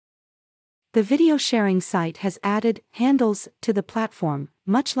The video sharing site has added handles to the platform,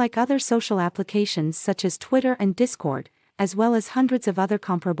 much like other social applications such as Twitter and Discord, as well as hundreds of other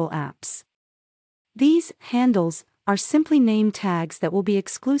comparable apps. These handles are simply name tags that will be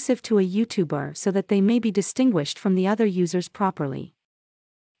exclusive to a YouTuber so that they may be distinguished from the other users properly.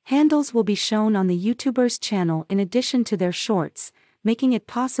 Handles will be shown on the YouTuber's channel in addition to their shorts, making it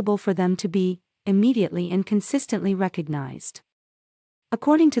possible for them to be immediately and consistently recognized.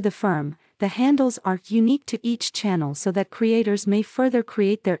 According to the firm, the handles are unique to each channel so that creators may further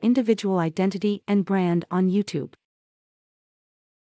create their individual identity and brand on YouTube.